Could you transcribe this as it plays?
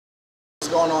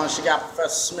going on? It's your guy,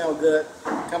 Professor Smellgood,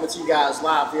 coming to you guys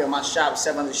live here at my shop,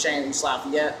 700 Shane, East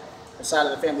Lafayette, inside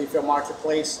of the Family Field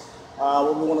Marketplace.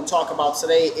 What we want to talk about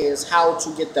today is how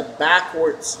to get the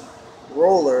backwards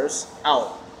rollers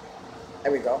out.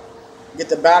 There we go. Get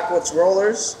the backwards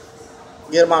rollers,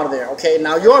 get them out of there. Okay,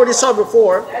 now you already saw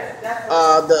before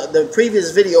the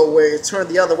previous video where it turned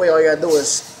the other way. All you gotta do is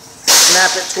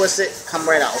snap it, twist it, come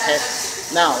right out. Okay,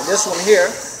 now this one here,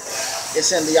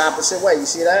 it's in the opposite way. You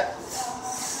see that?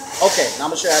 Okay, now I'm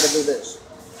gonna show you how to do this.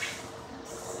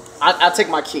 I take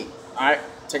my key. All right,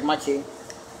 take my key,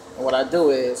 and what I do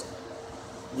is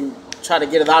you try to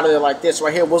get it out of there like this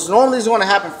right here. What's normally is going to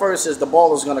happen first is the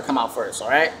ball is going to come out first. All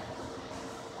right,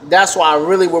 that's why I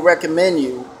really would recommend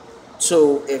you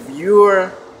to, if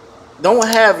you're don't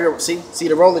have your see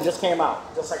the roller just came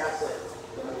out just like I said.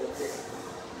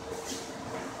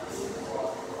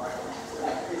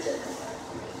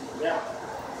 Yeah.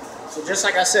 So just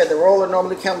like I said, the roller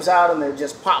normally comes out and it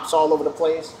just pops all over the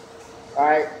place. All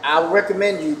right. I would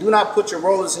recommend you do not put your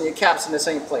rollers and your caps in the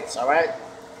same place. All right.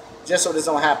 Just so this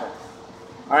don't happen.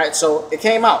 All right. So it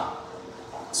came out.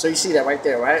 So you see that right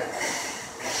there, right?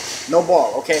 No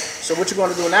ball. Okay. So what you're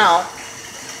going to do now?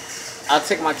 I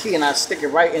take my key and I stick it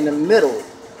right in the middle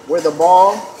where the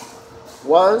ball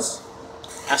was.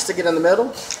 I stick it in the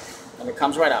middle, and it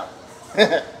comes right out.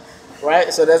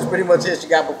 Right? So that's pretty much it. You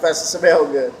got Professor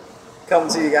Smellgood coming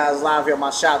to you guys live here at my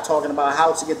shop talking about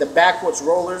how to get the backwards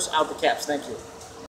rollers out the caps. Thank you.